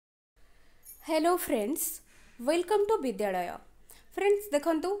Hello friends, welcome to विद्यालय। Friends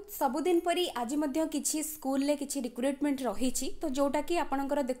देखंतु सबुदिन परी आज मध्य किछि स्कूल ले किछि रिक्रुटमेंट रही तो जोटा कि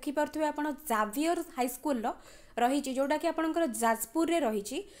आपणकर देखि पारथुवे आपण जावियर हाई स्कूल रही जोटा कि आपणकर जाजपुर रे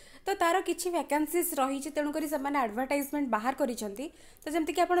रही तो तार किछि वैकेंसीज रही तेणुक से एडवर्टाइजमेंट बाहर करिसेंती। तो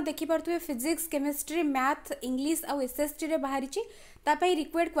जमती कि आपण देखि पारथुवे फिजिक्स केमिस्ट्री मैथ इंग्लिश आउ एसएसटी रे बाहरी तापई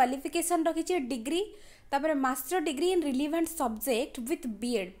रिक्वायर्ड क्वालिफिकेशन रखी डिग्री तापर master degree in relevant subject with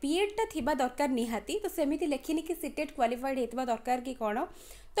BEd BEd थिबा दरकार निहाती। तो सेमिति लेखिनी कि सीटेट क्वालिफाइड हेतबा दरकार कि कौन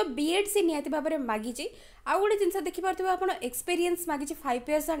तो बीएड से निहाती भाव में मागिची। आउ गोटे जिनस देखि पारथुबे आपण experience मागिची 5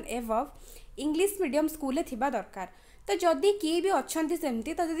 years and above English medium school थिबा दरकार। तो जदि किए भी अच्छा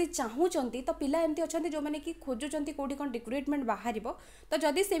सेमती तो जदि चाहूँगी तो पिला एमती अच्छा जो मैंने कि खोजुंट कौटी कौन रिक्रुटमेंट बाहर तो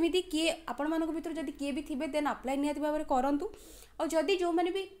जदि सेमती किए आपण मान भर जदि किए भी थे देन अप्लाई निहाती भाव में करूँ। और जदि जो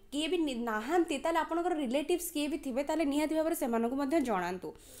मैंने भी किए भी नहांती ताले आपनकर रिलेटिव्स किए भी थे ताले निहाती भाव में से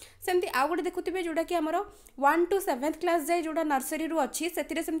जनातु। सेमती आउ गोटे देखुवे जोटा कि आमर 1 to 7th क्लास जाए जोटा नर्सरी रु अच्छी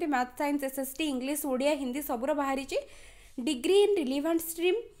से math science SST English Odia Hindi सबूर बाहरी डिग्री इन रिलेवेंट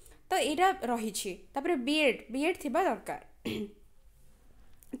स्ट्रीम तो यहाँ रही बीएड बीएड थिबा दरकार।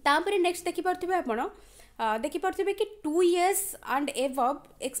 तापर नेक्स्ट देखिपे आपण देखिपे कि 2 years एंड एबव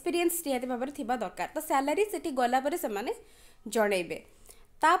एक्सपीरियंस निहाती भाव में थिबा दरकार। तो सैलरी सेठी गला परे सेमाने जणैबे।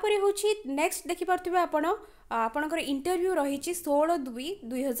 तापर होची नेक्स्ट देखिपे आपण आपणकर इंटरव्यू रही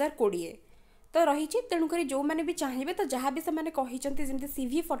 16/2/2020 तो रही तेणुक जो मैंने भी चाहिए तो जहाँ भी से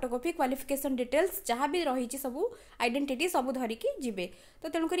सीवी फोटोकॉपी क्वालिफिकेशन डिटेल्स जहाँ भी रही सब आइडेंटिटी सब धरिकी जीवे। तो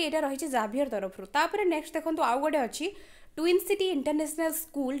तेणुक यहाँ रही जावियर तरफ। तापर नेक्स्ट देखो आउ गोटे अच्छी ट्विन सिटी इंटरनेशनल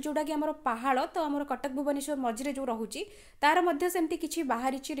स्कूल जोटा कि आमर पहाड़ तो आमर कटक भुवनेश्वर मझे जो रोचे तार मध्य सेमती किछि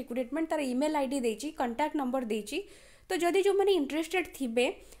बाहरी रिक्रुटमेंट तार ईमेल आईडी देछि कंटाक्ट नंबर देछि। तो जदि जो मैंने इंटरेस्टेड थिबे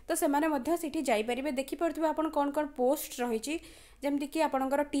तो सेमाने मध्य सेठी जाई परिबे। देखि परथुबे आपण कोन कोन पोस्ट रही जमती कि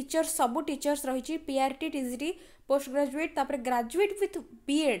आपणकर टीचर सबू टीचर्स रही पीआरटी टीजीटी पोस्ट ग्रेजुएट तापर ग्रेजुएट विथ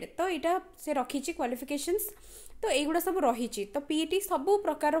बीएड तो यहाँ से रखी क्वालिफिकेशंस तो यहीगुड़ा सब रही। तो पीटी सबू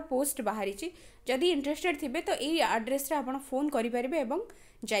प्रकार पोस्ट बाहरी जदि इंटरेस्टेड थिबे तो यही आड्रेस रे आपण फोन करें एवं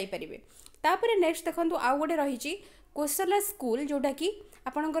जाइपारे। तापर नेक्स्ट देखो आउ गोटे रही कोसला स्कूल जोटा कि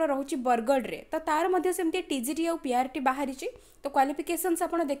आपणकर रोचे बरगढ़ रे तो तार मध्य सेमती टीजीटी और पीआरटी बाहरी। तो क्वालिफिकेशंस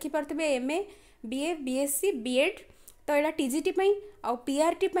आप देखिपे एमए बीए बीएससी बीएड तो यहाँ टीजीटी आउ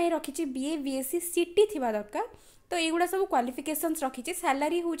पीआरटी रखी बीए बीएससी सीटी थिबा दरकार। तो यहीगुड़ा सब क्वालिफिकेशंस रखी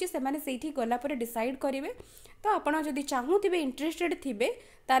सैलरी हूँ से गला डिसाइड करेंगे। तो आपड़ जदि चाहूबे इंटरेस्टेड थिबे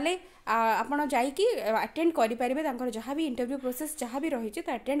ताले आपड़ जाइकी अटेंड करेंगे जहाँ भी इंटरव्यू प्रोसेस जहाँ भी रही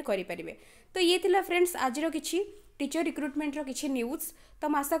तो अटेंड करेंगे। तो ये थिला फ्रेंड्स आज किछि टीचर रिक्रुटमेंट किछि न्यूज़। तो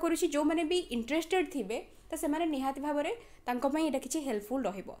मैं आशा करुँची जो मैंने भी इंटरेस्टेड थिबे तो से निहाती भाव में तांको पई एटा किछि हेल्पफुल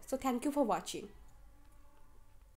रहिबो। So thank you for watching.